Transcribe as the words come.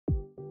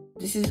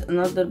this is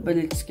another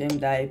Blitz game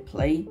that I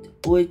played,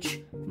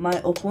 which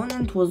my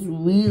opponent was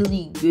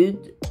really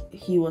good.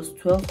 He was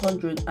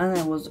 1200 and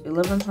I was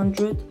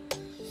 1100.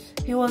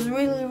 He was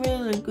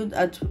really good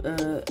at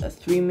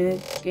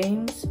 3-minute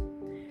games.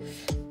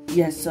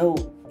 Yeah,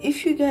 so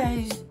if you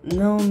guys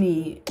know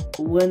me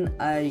when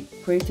I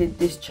created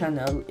this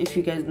channel, if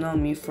you guys know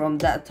me from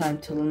that time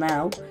till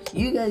now,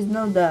 you guys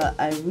know that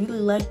I really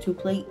like to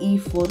play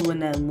e4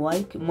 when I'm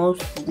white.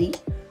 Mostly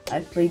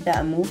I play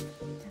that move,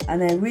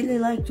 and I really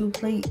like to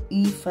play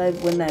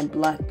e5 when I'm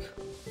black.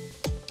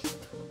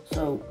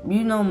 So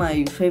you know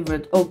my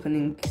favorite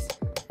openings.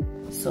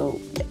 So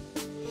yeah,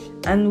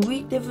 and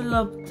we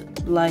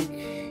developed like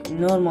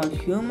normal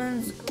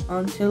humans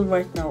until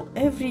right now.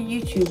 Every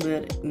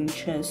YouTuber in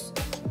chess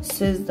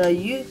says that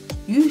you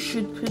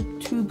should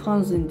put 2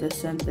 pawns in the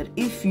center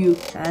if you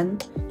can.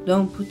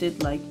 Don't put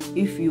it like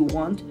if you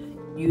want.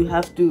 You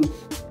have to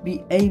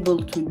be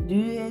able to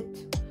do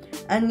it,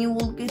 and you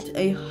will get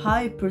a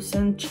high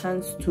 %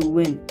 chance to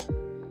win.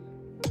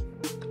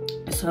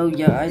 So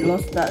yeah, I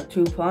lost that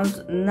 2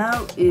 pawns.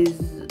 Now is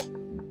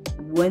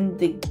when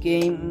the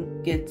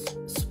game gets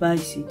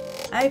spicy.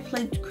 I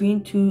played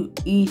queen to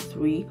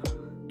e3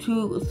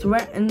 to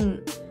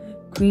threaten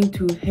queen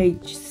to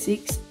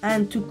h6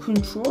 and to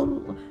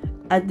control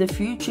at the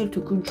future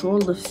to control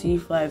the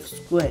c5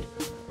 square,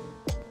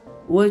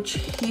 which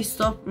he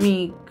stopped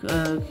me.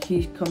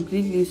 He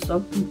completely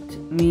stopped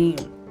me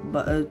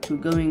to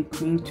going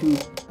queen to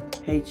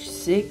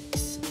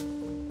h6.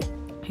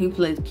 He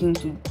played king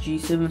to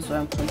g7, so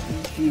I'm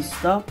completely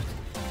stopped,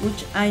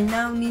 which I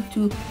now need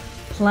to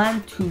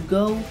plan to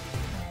go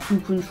to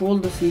control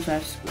the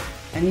c5 square.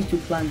 I need to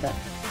plan that,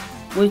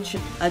 which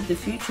at the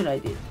future I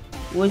did,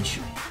 which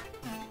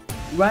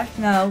right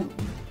now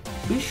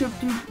bishop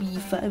to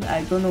b5.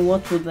 I don't know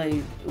what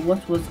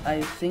was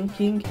I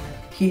thinking.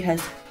 He has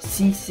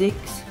c6,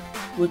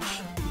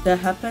 which that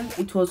happened.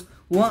 It was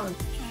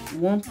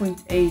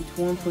 1.8,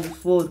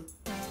 1.4.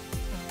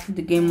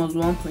 The game was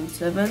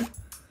 1.7,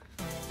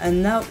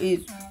 and now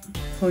it's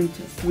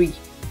 0.3.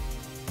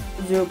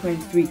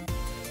 0.3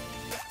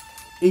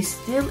 is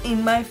still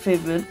in my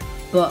favor,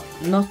 but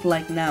not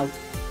like now.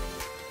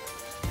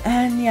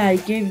 And yeah, I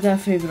gave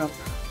that favor up.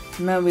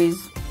 Now is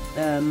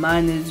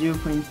minus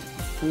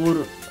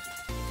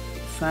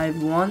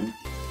 0.451,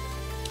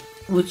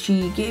 which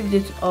he gave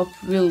it up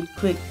real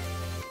quick.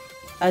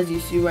 As you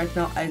see right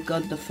now, I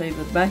got the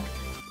favor back.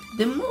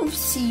 The move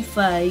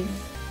c5,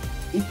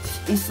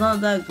 it's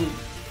not that good,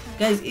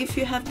 guys. If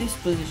you have this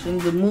position,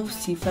 the move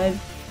c5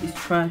 is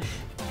trash.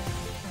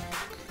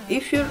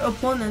 If your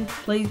opponent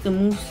plays the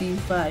move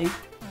c5,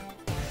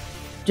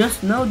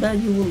 just know that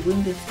you will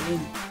win this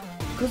game,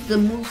 because the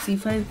move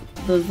c5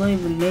 does not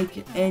even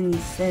make any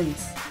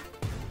sense.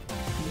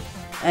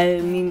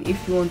 I mean,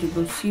 if you want to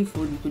go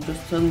c4, you could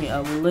just tell me, I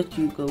will let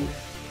you go,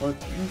 but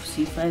move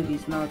c5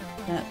 is not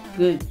that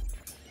good,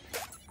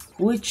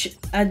 which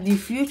at the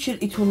future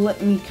it will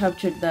let me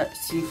capture that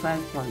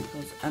c5 pawn,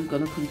 because I'm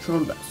gonna control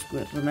that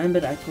square.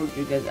 Remember, I told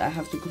you guys I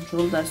have to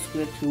control that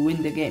square to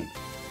win the game,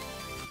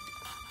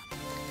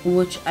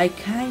 which I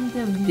kind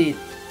of did,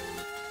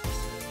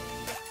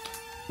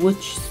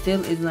 which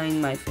still is not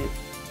in my favor.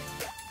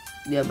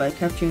 Yeah, by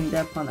capturing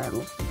that pawn I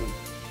lost the game.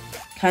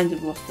 Kind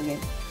of lost the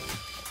game.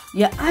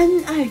 Yeah,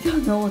 and I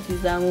don't know what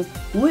is that move,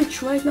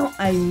 which right now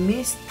I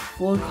missed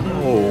 14.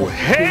 Oh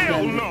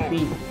hell no!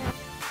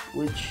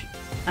 Which,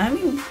 I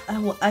mean,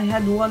 I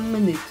had 1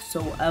 minute,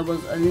 so I was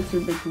a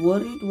little bit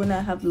worried when I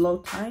have low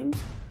times.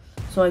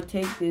 So I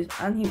take this,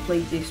 and he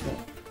played this one.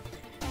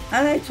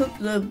 And I took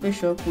the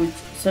bishop, which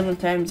 7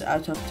 times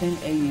out of 10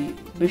 a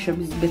bishop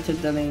is better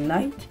than a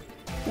knight,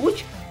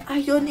 which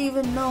I don't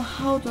even know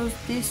how does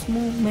this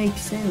move make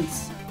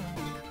sense.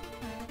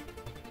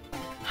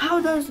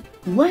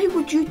 Why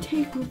would you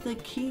take with the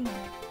king?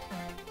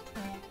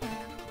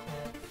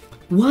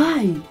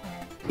 Why?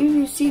 If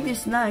you see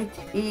this knight,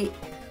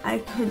 I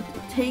could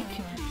take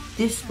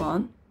this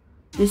pawn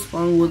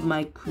with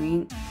my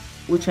queen,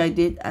 which I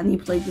did, and he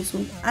played this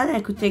one, and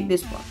I could take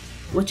this pawn,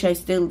 which I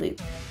still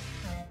did,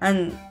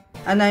 and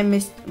I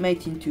missed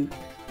mating too.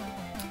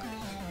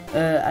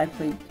 I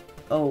played,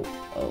 oh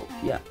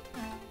yeah,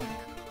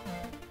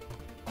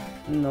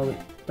 no wait,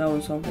 that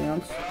was something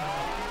else.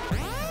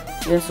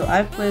 Yeah, so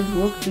I played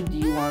rook to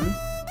d1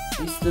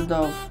 instead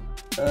of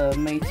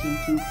mating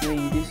 2,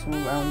 playing this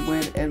move, and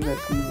wherever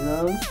he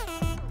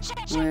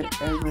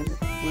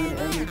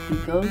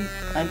goes,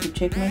 I could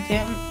checkmate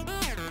him.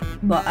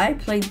 But I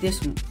played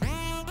this move,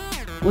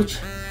 which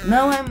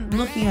now I'm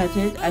looking at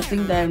it, I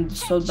think that I'm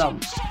so dumb,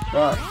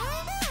 but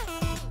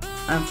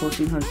I'm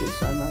 1400,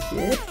 so I'm not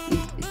yet.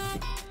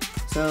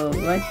 So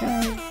right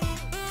now,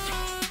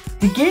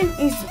 the game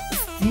is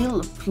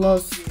still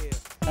plus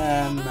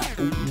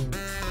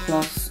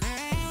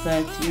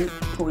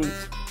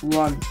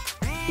 13.1.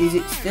 Is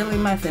it still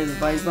in my favor?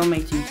 But it's not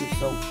making 2,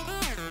 so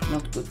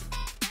not good.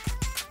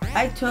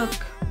 I took,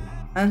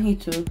 and he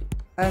took,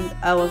 and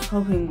I was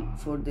hoping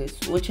for this,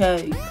 which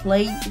I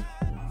played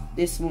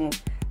this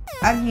move,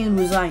 and he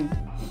resigned.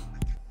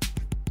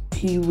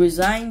 he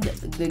resigned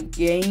the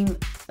game,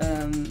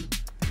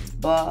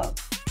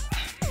 but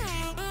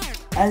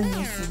as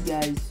you see,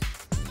 guys,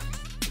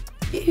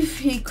 if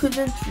he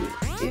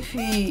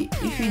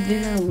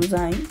didn't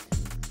resign,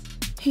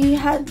 he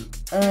had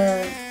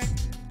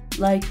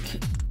like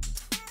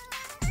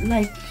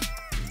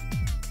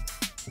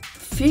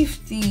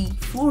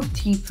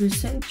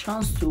 40%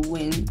 chance to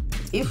win.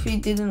 If he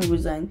didn't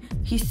resign,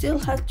 he still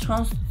had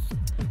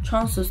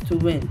chances to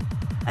win.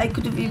 I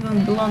could have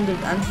even blundered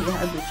and he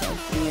had the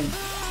chance to win.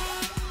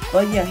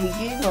 But yeah, he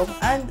gave up.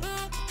 And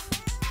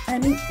I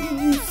mean,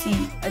 you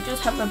see, I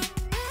just have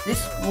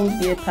this will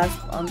be a pass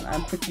on,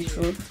 I'm pretty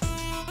sure.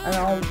 And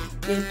I'll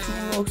get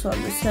 2 rocks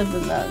on the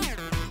 7 land.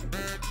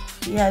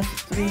 He has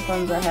 3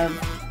 funds, I have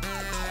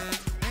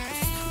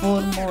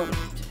 4 more.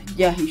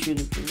 Yeah, he should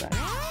have done that.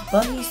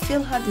 But he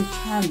still had a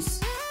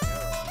chance.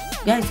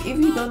 Guys, if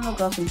you don't know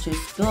Gotham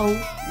Chess, go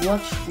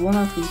watch one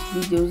of his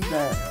videos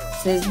that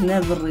says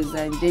never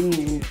resign. Then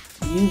you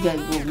guys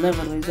will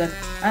never resign.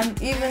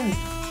 And even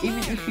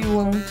if you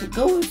want to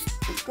go to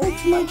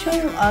my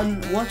channel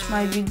and watch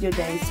my video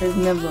that it says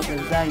never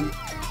resign.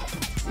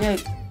 Yeah,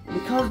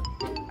 because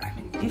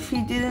if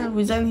he didn't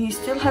resign, he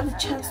still had a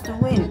chance to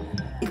win.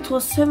 It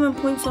was 7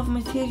 points of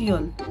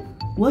material.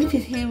 Why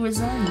did he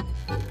resign?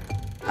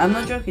 I'm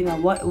not joking now.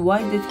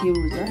 Why did he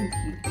resign?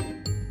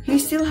 He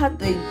still had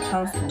a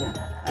chance to win.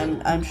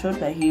 I'm sure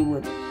that he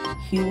would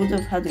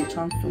have had a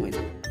chance to win.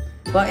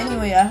 But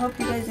anyway, I hope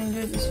you guys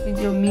enjoyed this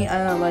video, me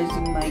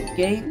analyzing my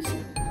games,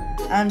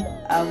 and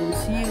I will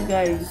see you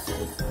guys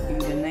in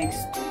the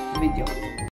next video.